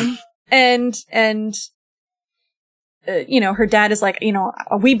 Her dad is like,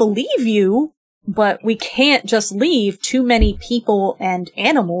 we believe you, but we can't just leave. Too many people and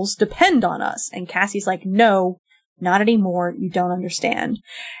animals depend on us. And Cassie's like, no, not anymore. You don't understand.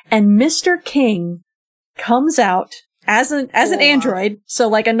 And Mr. King comes out as an android. So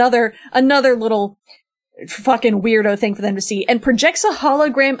like another little fucking weirdo thing for them to see, and projects a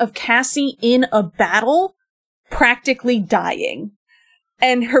hologram of Cassie in a battle, practically dying.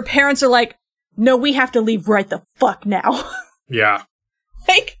 And her parents are like, no, we have to leave right the fuck now. Yeah.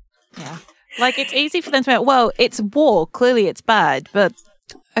 Yeah. Like, it's easy for them to go, well, it's war. Clearly it's bad, but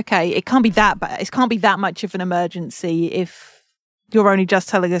okay, it can't be that bad. It can't be that much of an emergency if you're only just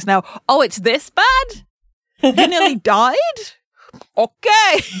telling us now, oh, it's this bad? You nearly died?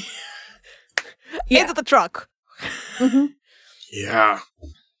 Okay. Yeah. Into the truck. Mm-hmm. Yeah.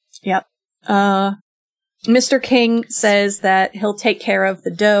 Yep. Mr. King says that he'll take care of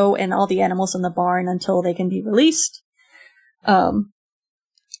the doe and all the animals in the barn until they can be released.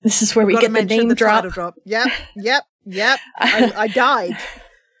 This is where we get the name drop. Yep. I died.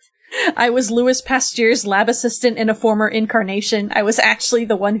 I was Louis Pasteur's lab assistant in a former incarnation. I was actually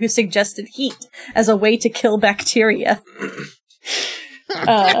the one who suggested heat as a way to kill bacteria.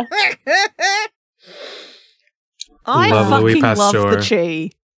 I love fucking Louis love the Pasteur. chi.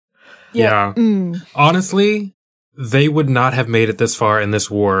 Yeah. Honestly, they would not have made it this far in this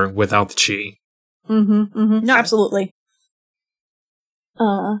war without the chi. No, absolutely.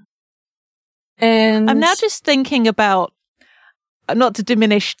 And I'm now just thinking about, not to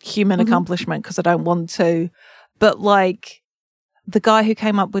diminish human accomplishment because I don't want to, but like the guy who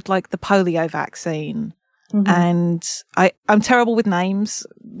came up with like the polio vaccine. And I'm terrible with names.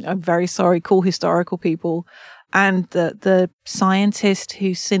 I'm very sorry. Cool historical people. And the scientist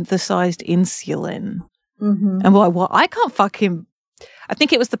who synthesized insulin. And well, I can't fucking. I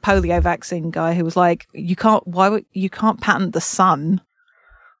think it was the polio vaccine guy who was like, you can't patent the sun.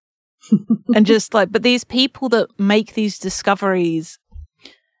 And just like, but these people that make these discoveries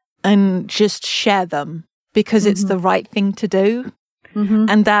and just share them because it's the right thing to do.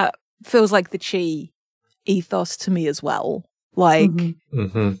 And that feels like the chi ethos to me as well. Like,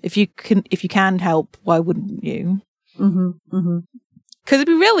 if you can help, why wouldn't you? Because it'd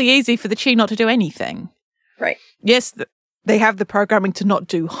be really easy for the chi not to do anything. Right. Yes, they have the programming to not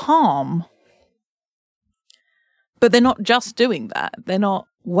do harm, but they're not just doing that. They're not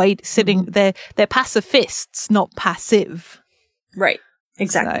sitting. They're pacifists, not passive. Right.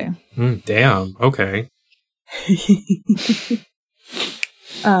 Exactly. So. Damn. Okay.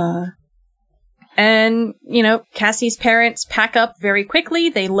 And, Cassie's parents pack up very quickly.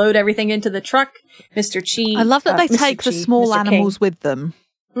 They load everything into the truck. Mr. Chi. I love that they take the small animals with them.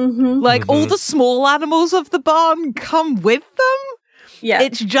 Like, all the small animals of the barn come with them. Yeah.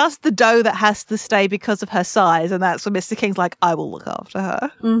 It's just the doe that has to stay because of her size. And that's when Mr. King's like, I will look after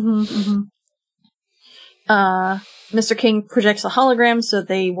her. Mr. King projects a hologram so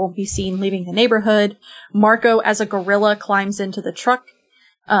they won't be seen leaving the neighborhood. Marco, as a gorilla, climbs into the truck.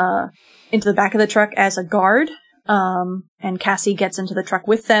 Into the back of the truck as a guard, and Cassie gets into the truck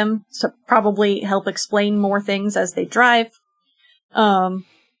with them to probably help explain more things as they drive. And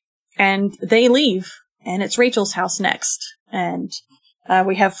they leave, and it's Rachel's house next. And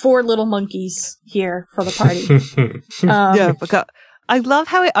we have 4 little monkeys here for the party. Yeah, because I love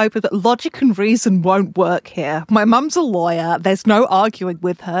how it opens, but logic and reason won't work here. My mum's a lawyer. There's no arguing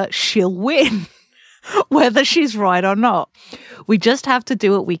with her. She'll win. Whether she's right or not. We just have to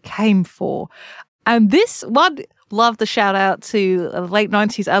do what we came for. And this one, love the shout out to late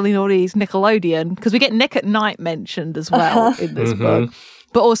 90s, early 90s Nickelodeon, because we get Nick at Night mentioned as well in this book.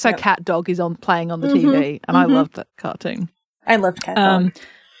 But also Cat Dog is playing on the TV, and I loved that cartoon. I loved Cat Dog.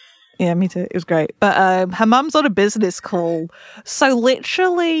 Yeah, me too. It was great. But her mum's on a business call. So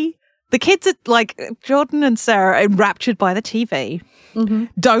literally, the kids are like, Jordan and Sarah are enraptured by the TV.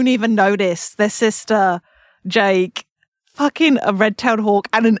 Don't even notice their sister, Jake, fucking a red-tailed hawk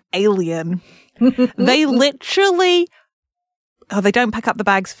and an alien. They literally... Oh, they don't pack up the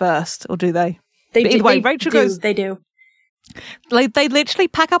bags first, or do they? Rachel goes... They do. Like, they literally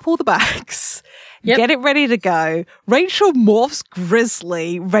pack up all the bags, get it ready to go. Rachel morphs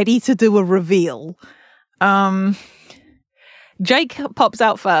Grizzly, ready to do a reveal. Jake pops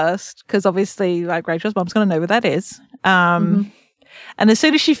out first, because obviously, like, Rachel's mom's going to know what that is. And And as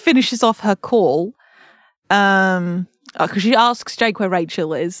soon as she finishes off her call, because she asks Jake where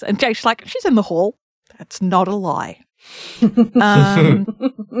Rachel is, and Jake's like, she's in the hall. That's not a lie.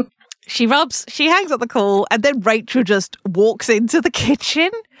 She hangs up the call, and then Rachel just walks into the kitchen,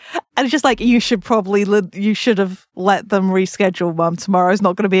 and it's just like, you should have let them reschedule, Mum. Tomorrow's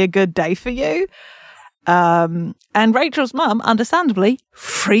not going to be a good day for you. And Rachel's mum, understandably,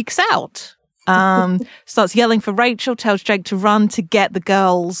 freaks out. Starts yelling for Rachel, tells Jake to run to get the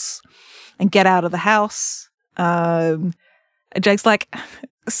girls and get out of the house. And Jake's like,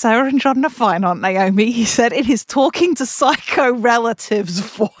 Sarah and John are fine, aren't Naomi? He said in his talking to psycho relatives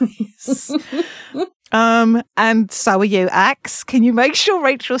voice. And so are you, Axe. Can you make sure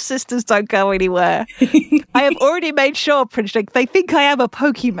Rachel's sisters don't go anywhere? I have already made sure, Prince Jake, they think I am a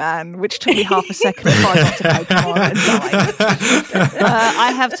Pokemon, which took me half a second to find out to Pokemon and died.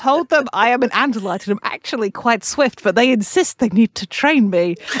 I have told them I am an Andalite and I'm actually quite swift, but they insist they need to train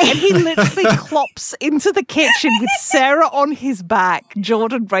me. And he literally clops into the kitchen with Sarah on his back,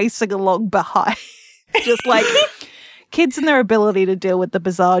 Jordan racing along behind. Just like... kids and their ability to deal with the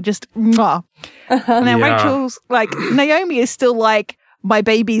bizarre, just mwah. Now Rachel's like, Naomi is still like, my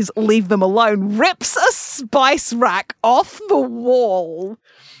babies, leave them alone, rips a spice rack off the wall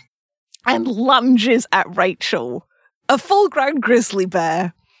and lunges at Rachel, a full-grown grizzly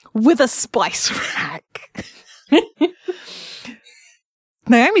bear with a spice rack.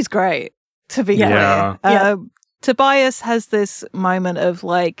 Naomi's great, to be clear. Tobias has this moment of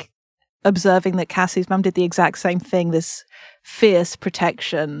like, observing that Cassie's mum did the exact same thing, this fierce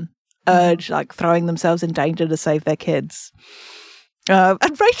protection urge, like throwing themselves in danger to save their kids. And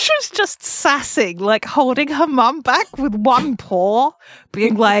Rachel's just sassing, like holding her mum back with one paw,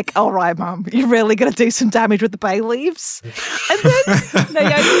 being like, all right, Mum, you're really going to do some damage with the bay leaves? And then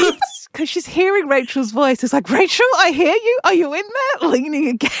Naomi, because she's hearing Rachel's voice, is like, Rachel, I hear you. Are you in there? Leaning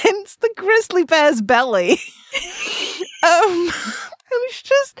against the grizzly bear's belly. And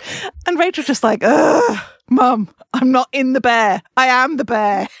Rachel just like, Mum, I'm not in the bear. I am the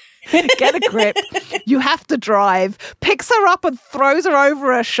bear. Get a grip. You have to drive. Picks her up and throws her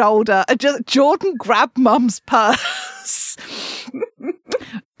over her shoulder. And just Jordan grabbed Mum's purse.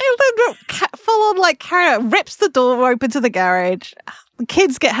 Full on like carry her, rips the door open to the garage. The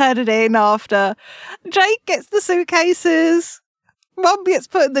kids get herded in after. Jake gets the suitcases. Mum gets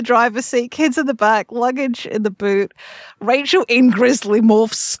put in the driver's seat, kids in the back, luggage in the boot. Rachel in grizzly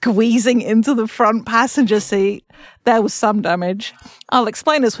morph squeezing into the front passenger seat. There was some damage. I'll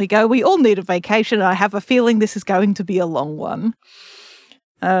explain as we go. We all need a vacation. I have a feeling this is going to be a long one.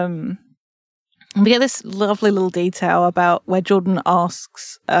 We get this lovely little detail about where Jordan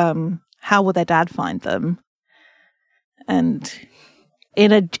asks, how will their dad find them? And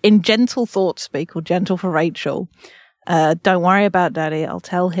in gentle thought speak, or gentle for Rachel, don't worry about Daddy. I'll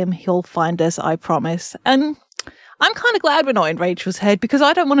tell him he'll find us, I promise. And I'm kind of glad we're not in Rachel's head, because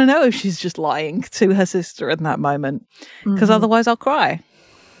I don't want to know if she's just lying to her sister in that moment, because otherwise I'll cry.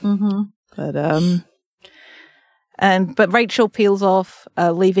 But Rachel peels off,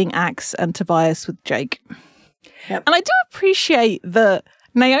 leaving Axe and Tobias with Jake. And I do appreciate that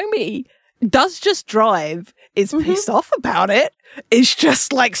Naomi does just drive, is pissed off about it, is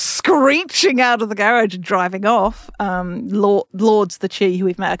just like screeching out of the garage and driving off. Lord's the Chi, who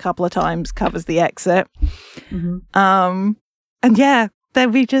we've met a couple of times, covers the exit. And yeah,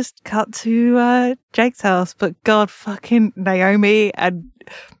 then we just cut to Jake's house. But God fucking Naomi and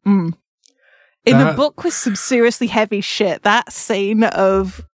in the book with some seriously heavy shit, that scene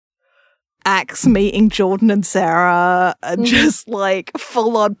of Axe meeting Jordan and Sarah and just like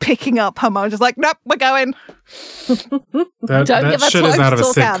full on picking up her mom, just like, nope, we're going. that shit is out of a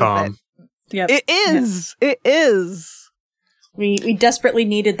sitcom. Yep. It is. Yep. It is. We desperately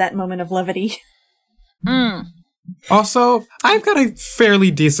needed that moment of levity. Also, I've got a fairly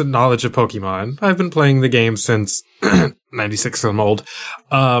decent knowledge of Pokemon. I've been playing the game since 96, I'm old.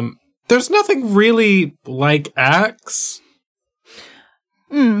 There's nothing really like Axe.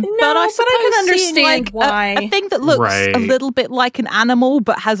 But I can understand like why. A thing that looks a little bit like an animal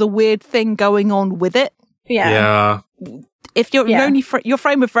but has a weird thing going on with it. Yeah. If your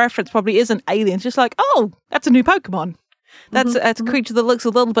frame of reference probably isn't alien, it's just like, oh, that's a new Pokemon. That's a creature that looks a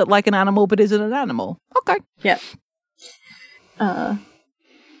little bit like an animal but isn't an animal. Okay. Yeah.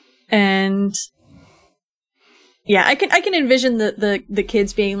 And yeah, I can envision the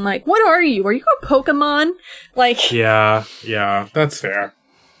kids being like, "What are you? Are you a Pokemon?" Like, yeah, that's fair.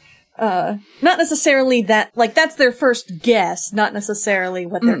 Not necessarily that, like, that's their first guess, not necessarily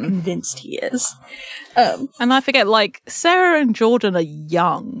what they're convinced he is. And I forget, like, Sarah and Jordan are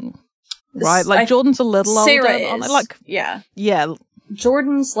young, right? Like, Jordan's a little Sarah older. is. Like, yeah.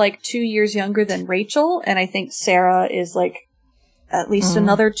 Jordan's like 2 years younger than Rachel, and I think Sarah is like at least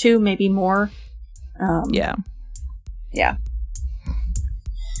another 2, maybe more. Yeah.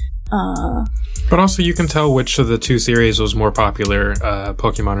 But also, you can tell which of the 2 series was more popular,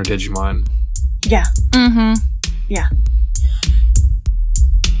 Pokemon or Digimon. Yeah. Mm-hmm. Yeah.